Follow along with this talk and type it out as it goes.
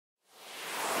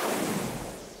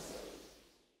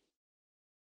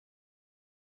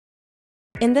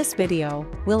In this video,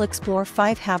 we'll explore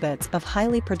 5 habits of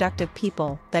highly productive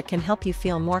people that can help you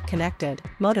feel more connected,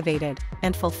 motivated,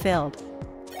 and fulfilled.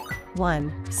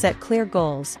 1. Set clear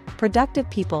goals. Productive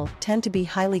people tend to be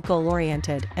highly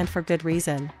goal-oriented, and for good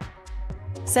reason.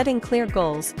 Setting clear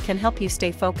goals can help you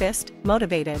stay focused,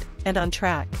 motivated, and on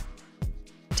track.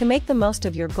 To make the most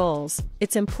of your goals,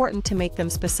 it's important to make them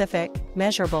specific,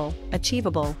 measurable,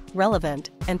 achievable,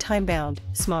 relevant, and time-bound.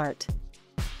 Smart.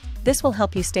 This will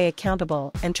help you stay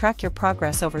accountable and track your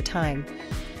progress over time.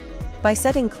 By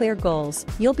setting clear goals,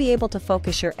 you'll be able to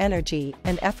focus your energy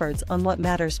and efforts on what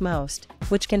matters most,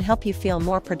 which can help you feel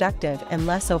more productive and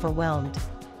less overwhelmed.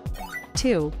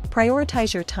 2.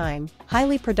 Prioritize your time.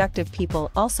 Highly productive people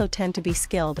also tend to be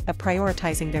skilled at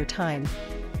prioritizing their time.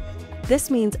 This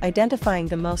means identifying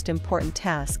the most important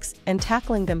tasks and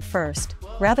tackling them first,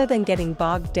 rather than getting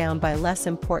bogged down by less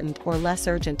important or less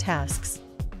urgent tasks.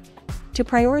 To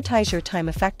prioritize your time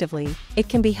effectively, it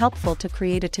can be helpful to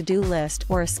create a to-do list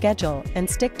or a schedule and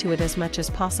stick to it as much as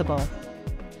possible.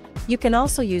 You can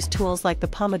also use tools like the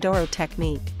Pomodoro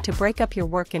technique to break up your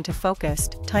work into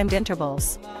focused, timed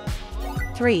intervals.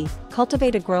 3.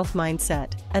 Cultivate a growth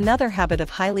mindset. Another habit of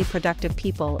highly productive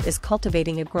people is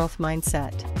cultivating a growth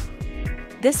mindset.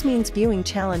 This means viewing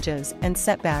challenges and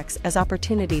setbacks as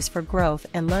opportunities for growth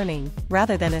and learning,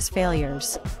 rather than as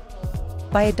failures.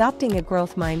 By adopting a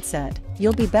growth mindset,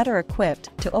 you'll be better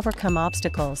equipped to overcome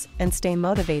obstacles and stay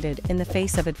motivated in the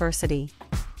face of adversity.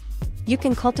 You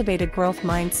can cultivate a growth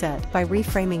mindset by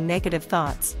reframing negative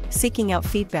thoughts, seeking out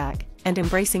feedback, and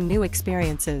embracing new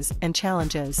experiences and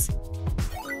challenges.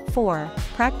 4.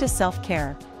 Practice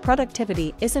self-care.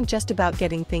 Productivity isn't just about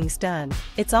getting things done,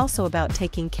 it's also about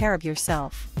taking care of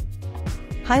yourself.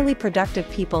 Highly productive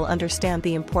people understand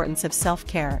the importance of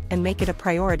self-care and make it a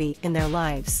priority in their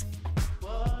lives.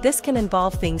 This can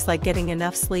involve things like getting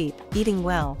enough sleep, eating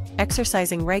well,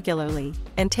 exercising regularly,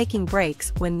 and taking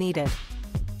breaks when needed.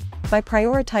 By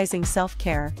prioritizing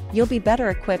self-care, you'll be better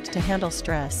equipped to handle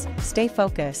stress, stay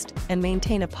focused, and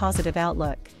maintain a positive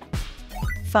outlook.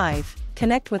 5.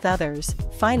 Connect with others.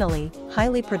 Finally,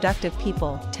 highly productive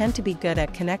people tend to be good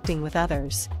at connecting with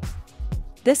others.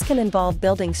 This can involve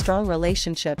building strong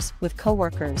relationships with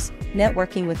coworkers,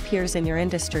 networking with peers in your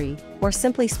industry, or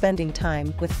simply spending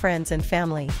time with friends and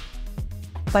family.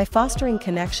 By fostering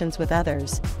connections with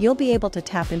others, you'll be able to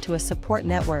tap into a support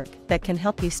network that can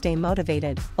help you stay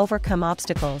motivated, overcome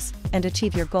obstacles, and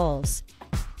achieve your goals.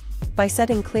 By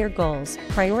setting clear goals,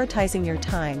 prioritizing your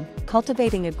time,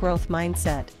 cultivating a growth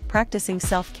mindset, practicing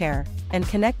self-care, and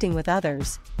connecting with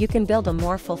others, you can build a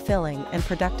more fulfilling and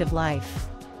productive life.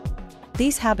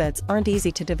 These habits aren't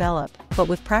easy to develop, but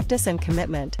with practice and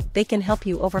commitment, they can help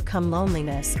you overcome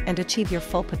loneliness and achieve your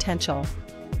full potential.